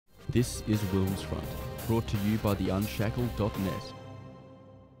This is WilmsFront, brought to you by the Unshackled.net.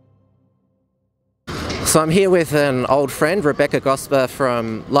 So I'm here with an old friend, Rebecca Gosper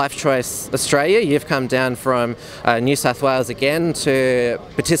from LifeChoice Australia. You've come down from New South Wales again to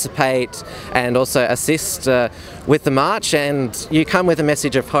participate and also assist with the march, and you come with a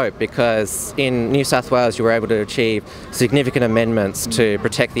message of hope because in New South Wales you were able to achieve significant amendments to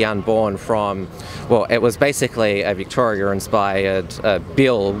protect the unborn from, well, it was basically a Victoria-inspired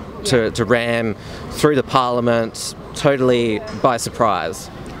bill to ram through the Parliament totally by surprise.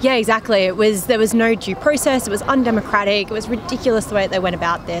 Yeah, exactly. There was no due process, it was undemocratic, it was ridiculous the way they went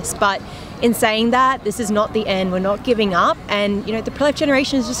about this. But in saying that, this is not the end, we're not giving up, and the pro-life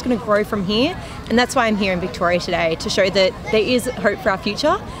generation is just going to grow from here, and that's why I'm here in Victoria today, to show that there is hope for our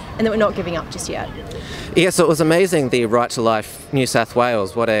future and that we're not giving up just yet. Yes, it was amazing, the Right to Life New South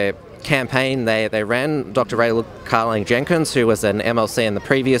Wales, what a campaign they ran. Dr. Ray Carling Jenkins, who was an MLC in the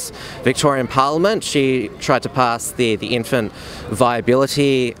previous Victorian Parliament, she tried to pass the Infant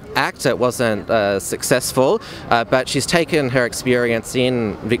Viability Act. It wasn't successful, but she's taken her experience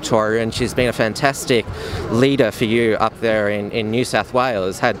in Victoria and she's been a fantastic leader for you up there in New South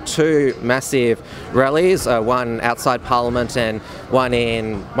Wales. Had two massive rallies, one outside Parliament and one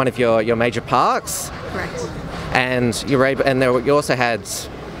in one of your major parks. Correct. And you also had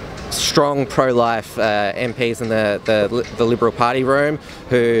strong pro-life MPs in the Liberal Party room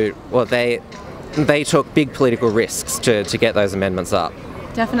who, well, they took big political risks to get those amendments up.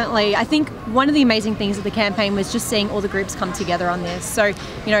 Definitely. I think one of the amazing things of the campaign was just seeing all the groups come together on this. So,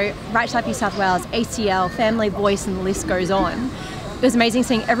 Right to Life New South Wales, ACL, Family Voice, and the list goes on. It was amazing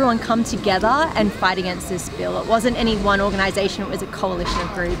seeing everyone come together and fight against this bill. It wasn't any one organisation, it was a coalition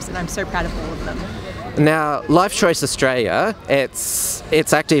of groups, and I'm so proud of all of them. Now, LifeChoice Australia, it's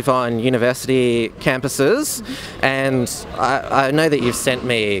active on university campuses, and I know that you've sent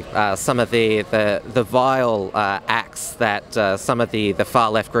me some of the vile acts that some of the far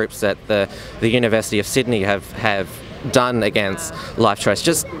left groups at the University of Sydney have done against LifeChoice.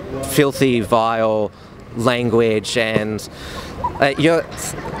 Just filthy, vile language, and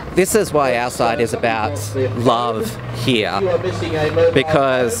this is why our side is about love here,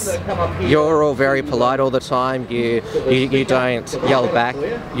 because you're all very polite all the time, you don't yell back,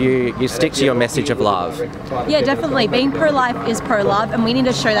 you stick to your message of love. Yeah, definitely. Being pro-life is pro-love, and we need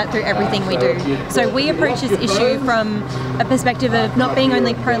to show that through everything we do. So we approach this issue from a perspective of not being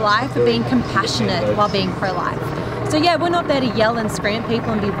only pro-life, but being compassionate while being pro-life. So yeah, we're not there to yell and scream at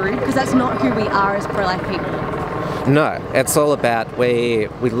people and be rude, because that's not who we are as pro-life people. No, it's all about we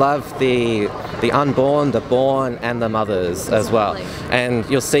love the unborn, the born, and the mothers as well. And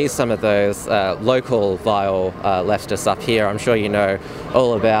you'll see some of those local vile leftists up here. I'm sure you know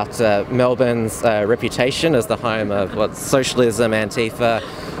all about Melbourne's reputation as the home of socialism, Antifa,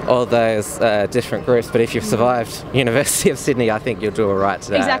 all those different groups. But if you've survived University of Sydney, I think you'll do all right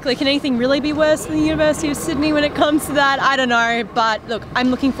today. Exactly. Can anything really be worse than the University of Sydney when it comes to that? I don't know. But look, I'm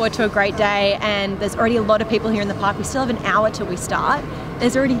looking forward to a great day, and there's already a lot of people here in the park. We still have an hour till we start.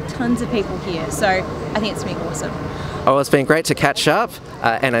 There's already tons of people here, so I think it's going to be awesome. Oh, it's been great to catch up,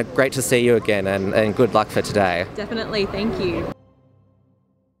 and great to see you again, and good luck for today. Definitely. Thank you.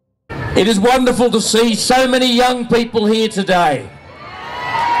 It is wonderful to see so many young people here today.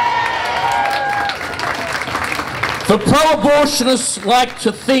 The pro-abortionists like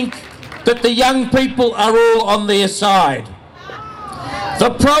to think that the young people are all on their side. The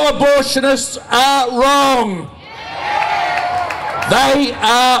pro-abortionists are wrong. They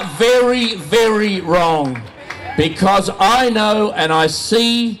are very, very wrong. Because I know and I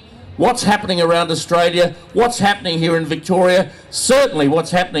see what's happening around Australia, what's happening here in Victoria, certainly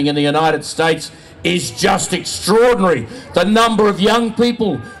what's happening in the United States is just extraordinary. The number of young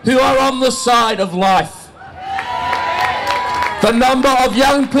people who are on the side of life. The number of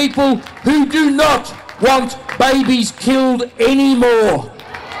young people who do not want babies killed anymore.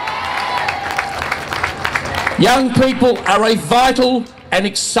 Young people are a vital and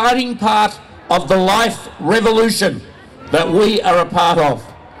exciting part of the life revolution that we are a part of.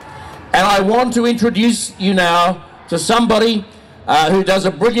 And I want to introduce you now to somebody who does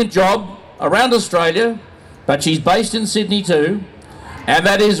a brilliant job around Australia, but she's based in Sydney too, and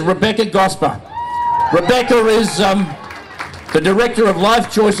that is Rebecca Gosper. Rebecca is the director of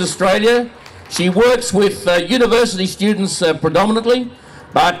LifeChoice Australia. She works with university students predominantly,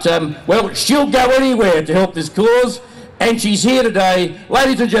 but well, she'll go anywhere to help this cause, and she's here today.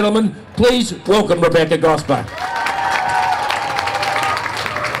 Ladies and gentlemen, please welcome Rebecca Gosper.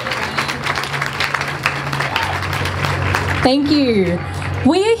 Thank you.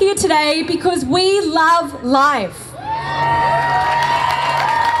 We are here today because we love life.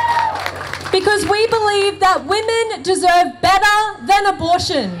 because we believe that women deserve better than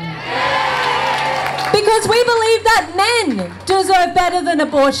abortion. Because we believe that men deserve better than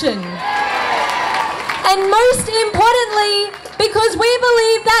abortion. And most importantly, because we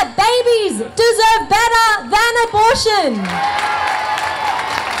believe that babies deserve better than abortion.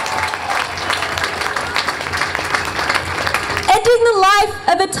 Ending the life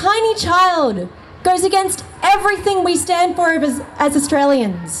of a tiny child goes against everything we stand for as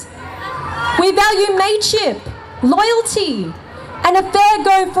Australians. We value mateship, loyalty, and a fair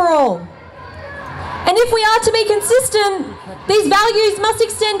go for all. And if we are to be consistent, these values must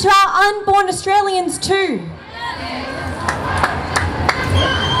extend to our unborn Australians too.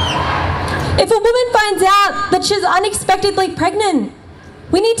 If a woman finds out that she's unexpectedly pregnant,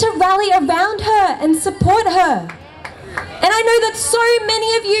 we need to rally around her and support her. And I know that so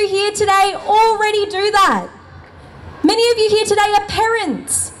many of you here today already do that. Many of you here today are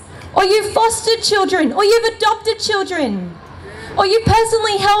parents, or you've fostered children, or you've adopted children, or you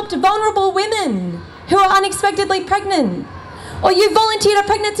personally helped vulnerable women who are unexpectedly pregnant, or you volunteered at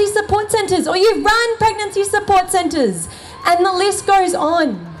pregnancy support centres, or you run pregnancy support centres, and the list goes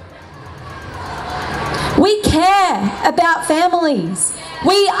on. We care about families.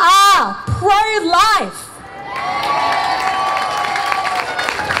 We are pro-life.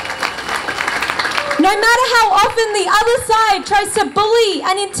 No matter how often the other side tries to bully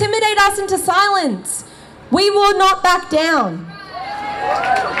and intimidate us into silence, we will not back down.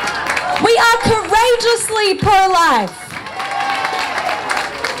 We are courageously pro-life.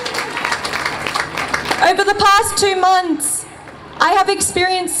 Over the past 2 months, I have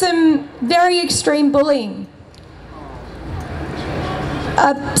experienced some very extreme bullying.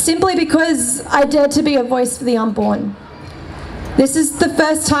 Simply because I dared to be a voice for the unborn. This is the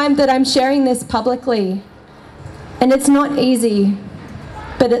first time that I'm sharing this publicly, and it's not easy,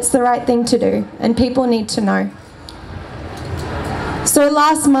 but it's the right thing to do, and people need to know. So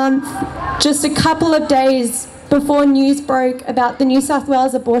last month, just a couple of days before news broke about the New South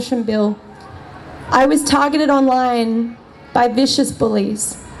Wales abortion bill, I was targeted online by vicious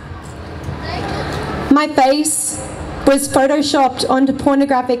bullies. My face was photoshopped onto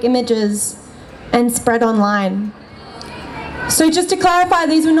pornographic images and spread online. So just to clarify,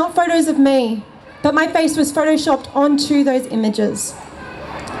 these were not photos of me, but my face was photoshopped onto those images.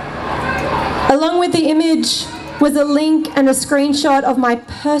 Along with the image was a link and a screenshot of my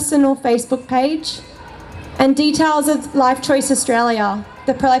personal Facebook page and details of LifeChoice Australia,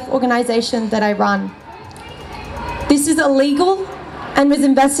 the pro-life organisation that I run. This is illegal and was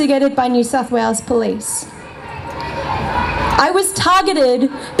investigated by New South Wales Police. I was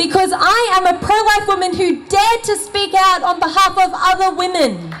targeted because I am a pro-life woman who dared to speak out on behalf of other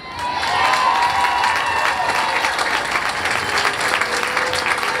women.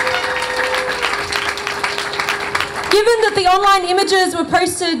 Given that the online images were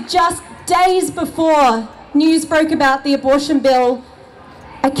posted just days before news broke about the abortion bill,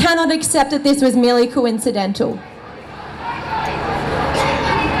 I cannot accept that this was merely coincidental.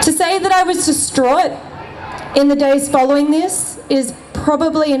 To say that I was distraught in the days following this is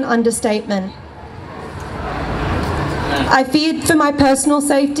probably an understatement. I feared for my personal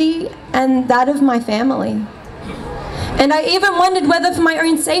safety and that of my family. And I even wondered whether for my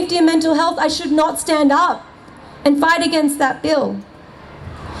own safety and mental health I should not stand up and fight against that bill.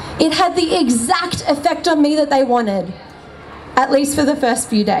 It had the exact effect on me that they wanted, at least for the first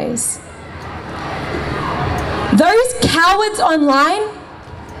few days. Those cowards online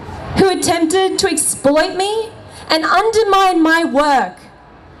who attempted to exploit me and undermine my work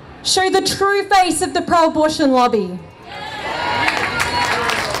show the true face of the pro-abortion lobby.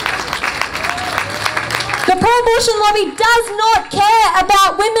 The pro-abortion lobby does not care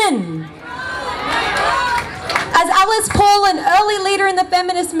about women. As Alice Paul, an early leader in the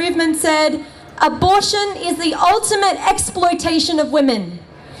feminist movement, said, abortion is the ultimate exploitation of women.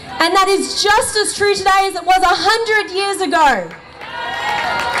 And that is just as true today as it was 100 years ago.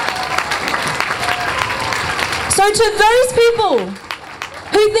 So to those people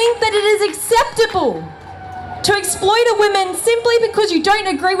who think that it is acceptable to exploit a woman simply because you don't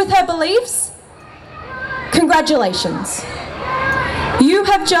agree with her beliefs, congratulations. You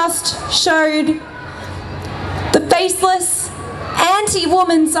have just showed the faceless,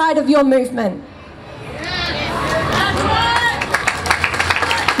 anti-woman side of your movement.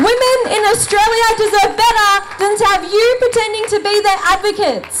 Women in Australia deserve better than to have you pretending to be their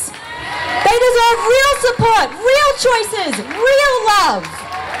advocates. They deserve real support, real choices, real love.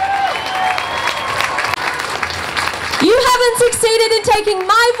 You haven't succeeded in taking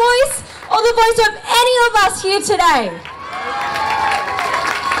my voice or the voice of any of us here today.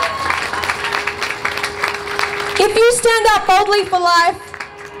 If you stand up boldly for life,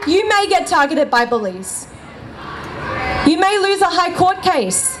 you may get targeted by bullies. You may lose a high court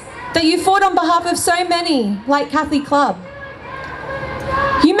case that you fought on behalf of so many, like Kathy Clubb.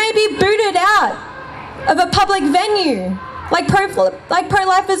 You may be booted out of a public venue, like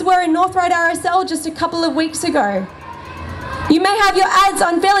pro-lifers were in North Road RSL just a couple of weeks ago. You may have your ads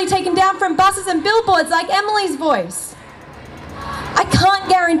unfairly taken down from buses and billboards like Emily's Voice. I can't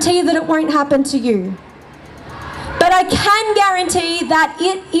guarantee that it won't happen to you, but I can guarantee that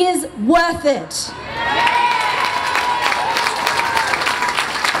it is worth it.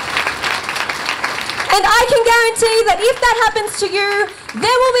 And I can guarantee that if that happens to you,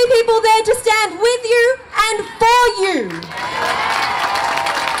 there will be people there to stand with you and for you.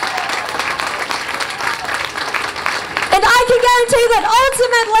 And I can guarantee that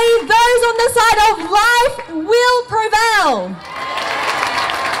ultimately those on the side of life will prevail.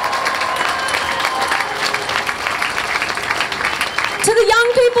 To the young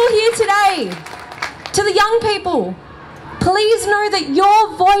people here today, to the young people, please know that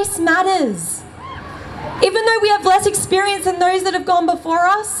your voice matters. Even though we have less experience than those that have gone before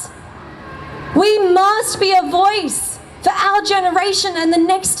us, we must be a voice for our generation and the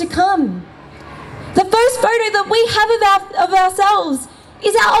next to come. The first photo that we have of ourselves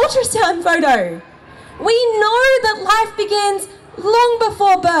is our ultrasound photo. We know that life begins long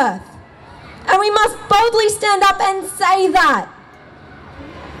before birth, and we must boldly stand up and say that.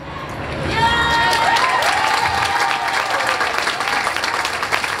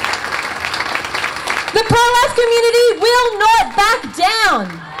 The pro-life community will not back down.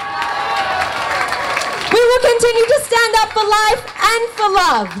 We will continue to stand up for life and for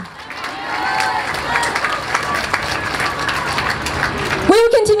love. We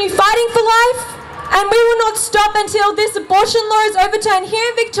will continue fighting for life, and we will not stop until this abortion law is overturned here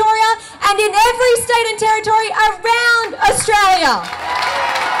in Victoria and in every state and territory around Australia.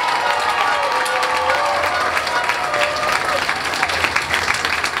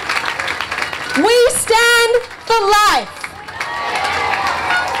 We stand for life.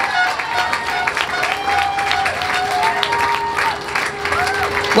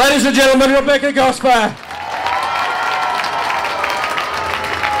 Ladies and gentlemen, Rebecca Gosper.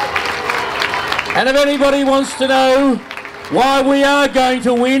 And if anybody wants to know why we are going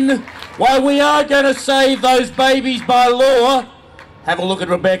to win, why we are going to save those babies by law, have a look at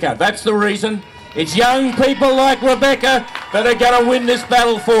Rebecca. That's the reason. It's young people like Rebecca that are going to win this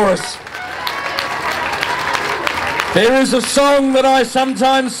battle for us. There is a song that I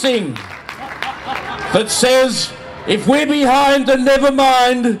sometimes sing that says, if we're behind, then never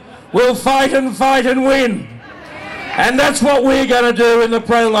mind, we'll fight and win. And that's what we're going to do in the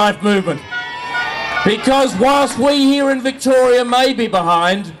pro-life movement. Because whilst we here in Victoria may be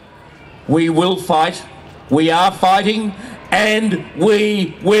behind, we will fight, we are fighting, and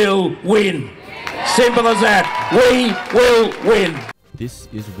we will win. Simple as that. We will win. This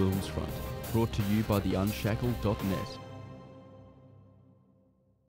is WilmsFront, brought to you by the Unshackled.net.